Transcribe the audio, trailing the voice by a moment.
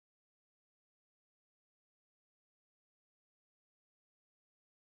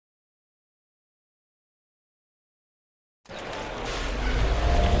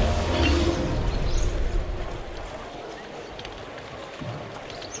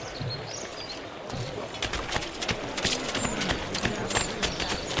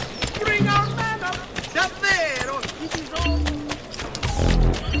Bring our man up! Davvero! It is all...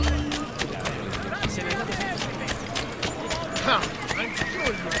 Come, I'm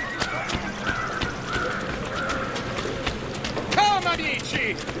sure you... Come,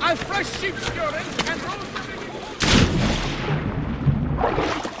 amici! A fresh sheep's urine and rosemary...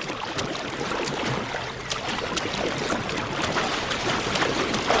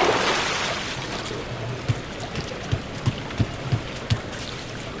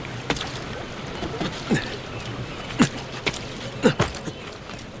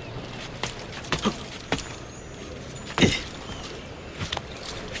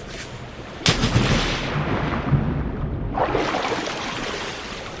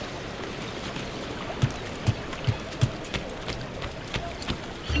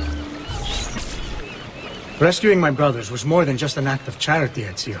 Rescuing my brothers was more than just an act of charity,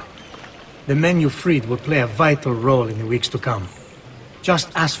 Ezio. The men you freed will play a vital role in the weeks to come.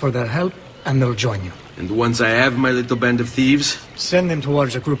 Just ask for their help, and they'll join you. And once I have my little band of thieves? Send them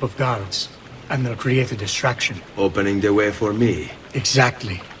towards a group of guards, and they'll create a distraction. Opening the way for me.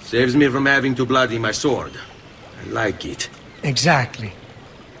 Exactly. Saves me from having to bloody my sword. I like it. Exactly.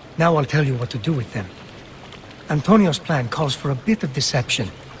 Now I'll tell you what to do with them. Antonio's plan calls for a bit of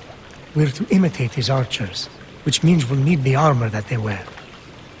deception. We're to imitate his archers, which means we'll need the armor that they wear.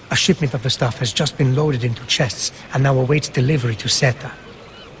 A shipment of the stuff has just been loaded into chests and now awaits delivery to Seta.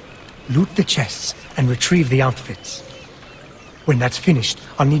 Loot the chests and retrieve the outfits. When that's finished,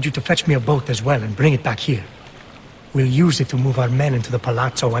 I'll need you to fetch me a boat as well and bring it back here. We'll use it to move our men into the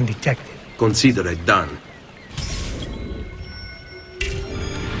palazzo undetected. Consider it done.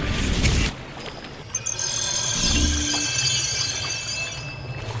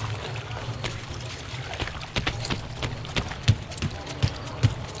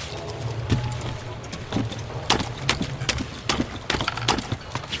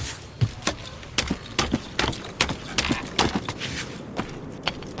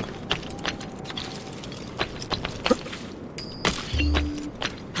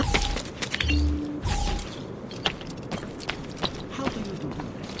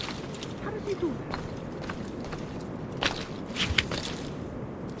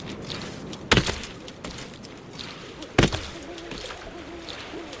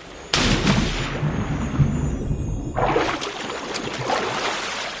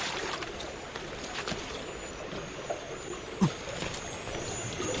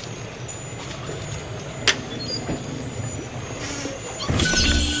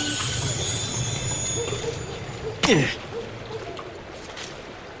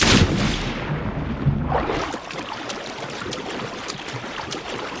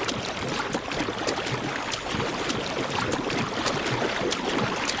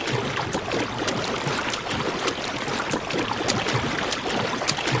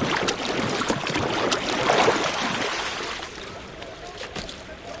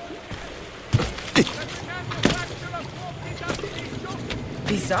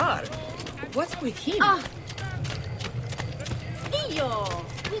 Bizarre. What's with him? Dio!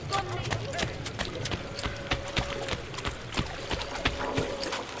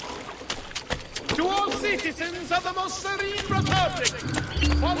 To all citizens of the most serene republic,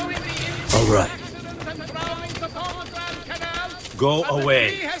 following the All right. accident and drownings upon the Grand Canal, Go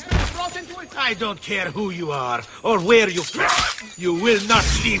away. has been brought into its... I don't care who you are or where you from. You will not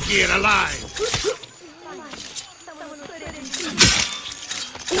leave here alive.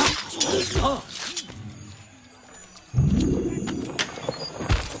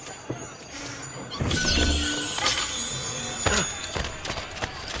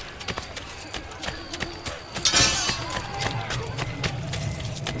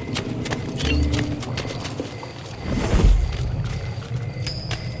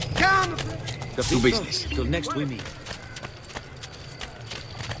 Do business. Till next we meet.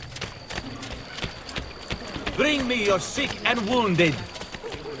 Bring me your sick and wounded.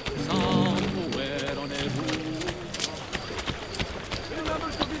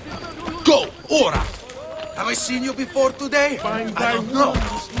 Go! Ora! Have I seen you before today? I don't know.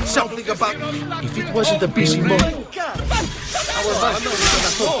 Something about... If it wasn't a busy moment,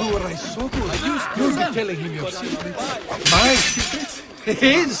 you'll be telling him your secrets. My secrets?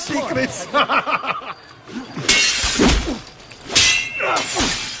 His secrets?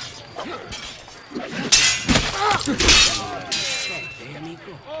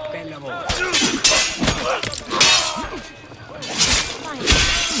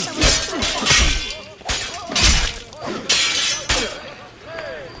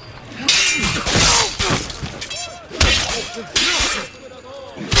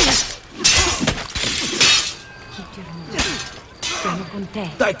 Siamo con te.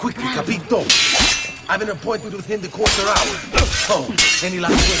 Die quickly, capito? I have an appointment within the quarter hour. Oh, any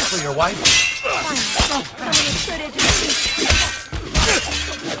last words for your wife?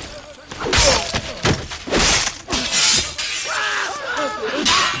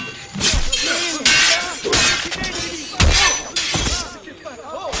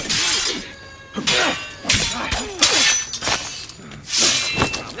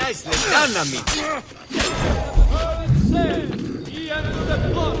 Nicely done, amici. He entered the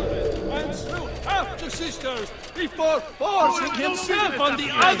convent and slew half the sisters before forcing himself on the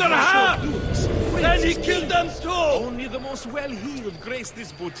other half. Then he killed them too. Only the most well-heeled grace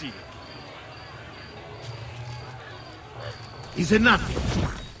this booty. Is it nothing?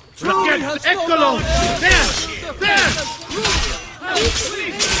 Forget, eccolo! There! There!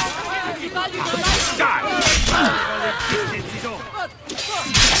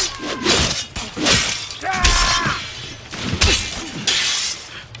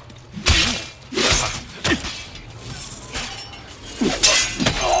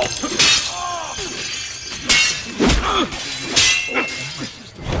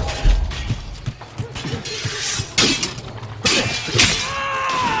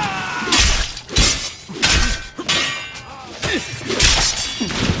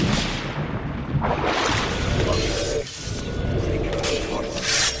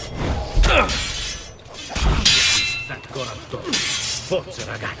 Forza,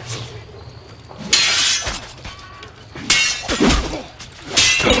 ragazzi.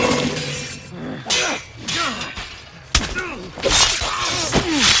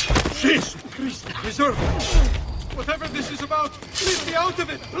 Jesus Christ, preserve me. Whatever this is about, leave me out of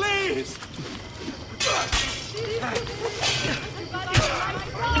it, please!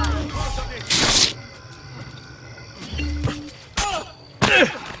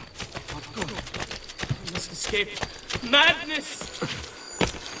 We must escape. Madness!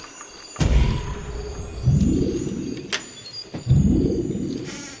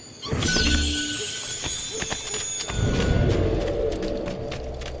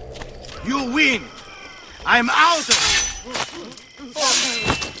 You win! I'm out of here!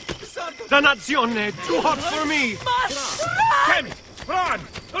 Dannazione! Too hot for me! Damn it! Run!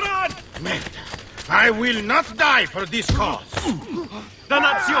 Run! Man, I will not die for this cause!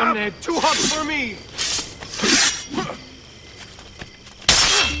 Dannazione! Too hot for me!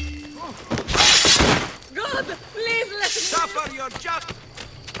 God, please let me... Suffer your just...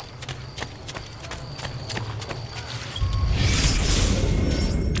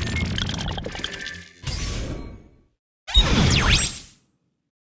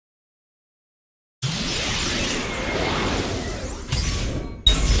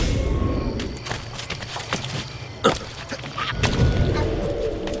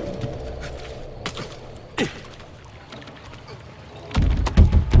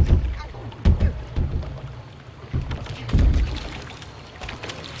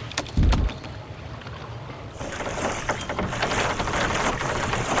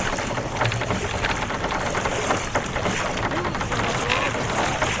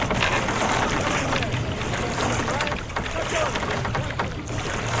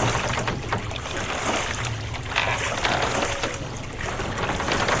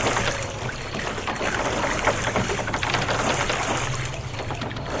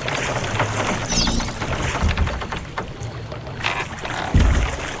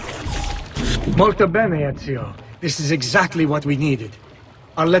 Molto bene, Ezio. This is exactly what we needed.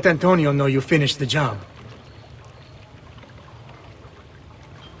 I'll let Antonio know you finished the job.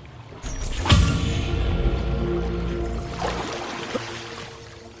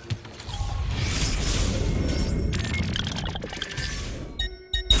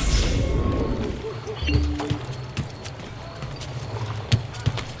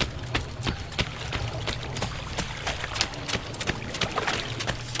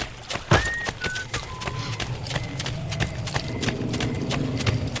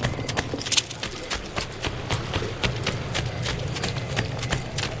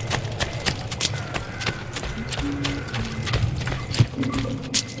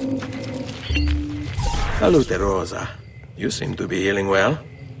 Salute, Rosa. You seem to be healing well.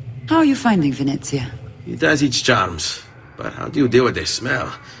 How are you finding Venezia? It has its charms. But how do you deal with the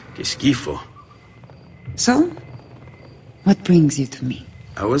smell? Que schifo. So? What brings you to me?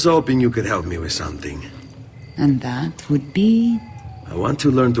 I was hoping you could help me with something. And that would be... I want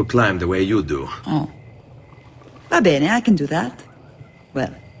to learn to climb the way you do. Oh. Va bene, I can do that.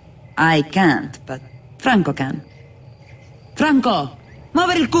 Well, I can't, but Franco can. Franco!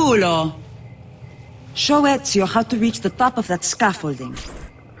 Muovere il culo! Show Ezio how to reach the top of that scaffolding.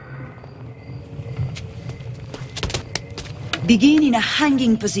 Begin in a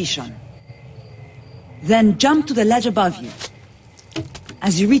hanging position. Then jump to the ledge above you.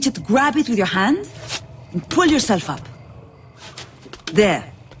 As you reach it, grab it with your hand and pull yourself up. There.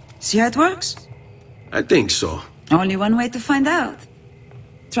 See how it works? I think so. Only one way to find out.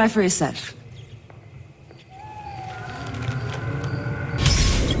 Try for yourself.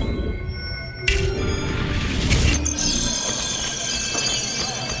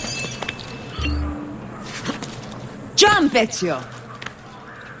 Jump, Ezio!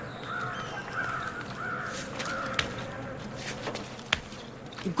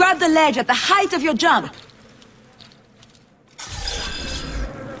 Grab the ledge at the height of your jump.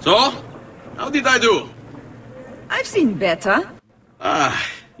 So? How did I do? I've seen better. Ah,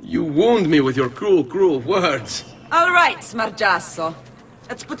 you wound me with your cruel, cruel words. All right, Smargiasso.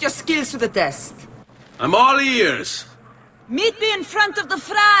 Let's put your skills to the test. I'm all ears. Meet me in front of the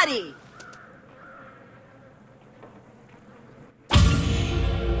Frari.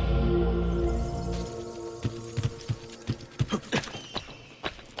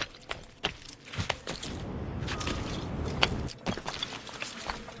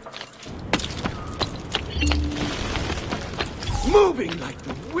 Moving like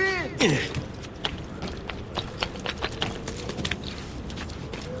the wind!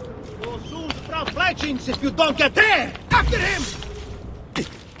 You'll soon sprout fletchings if you don't get there! After him!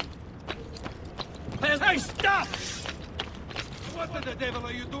 Hey, stop! What the devil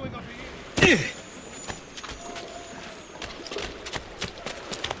are you doing up here?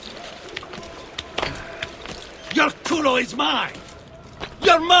 Your culo is mine!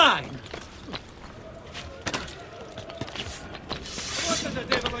 You're mine! What the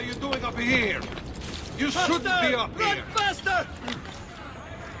devil are you doing up here? You shouldn't be up here! Run faster!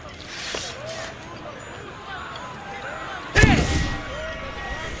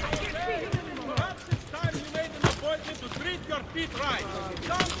 Perhaps it's time you made an appointment to treat your feet right.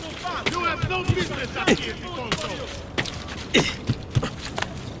 Down too fast! You have no business up here, Tifonso!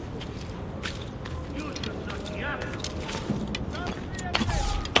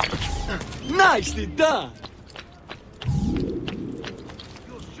 Nicely done!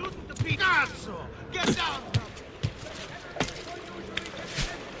 Get down!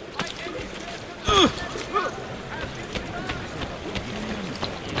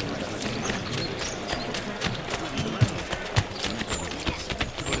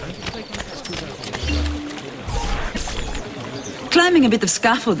 Climbing a bit of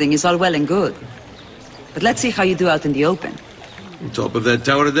scaffolding is all well and good. But let's see how you do out in the open. On top of that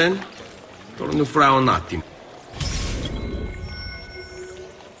tower, then? Torno fra un attimo.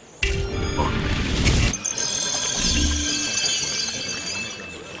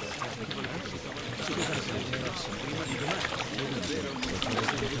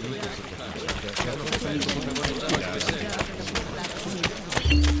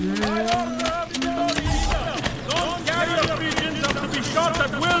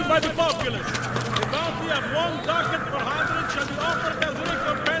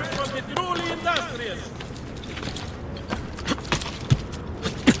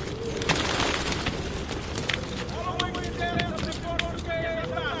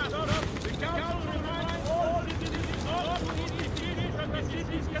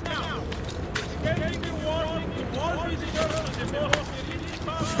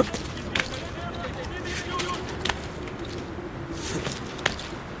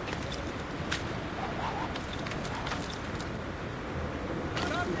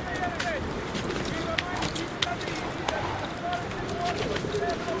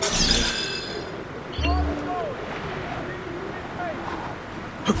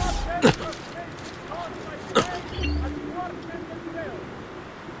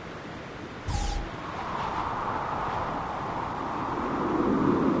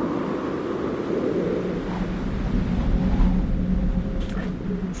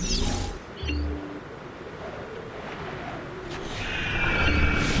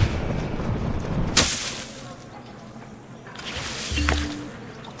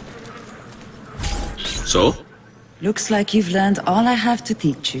 So? Looks like you've learned all I have to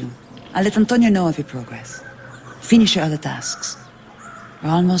teach you. I'll let Antonio know of your progress. Finish your other tasks.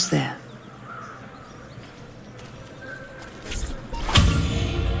 We're almost there.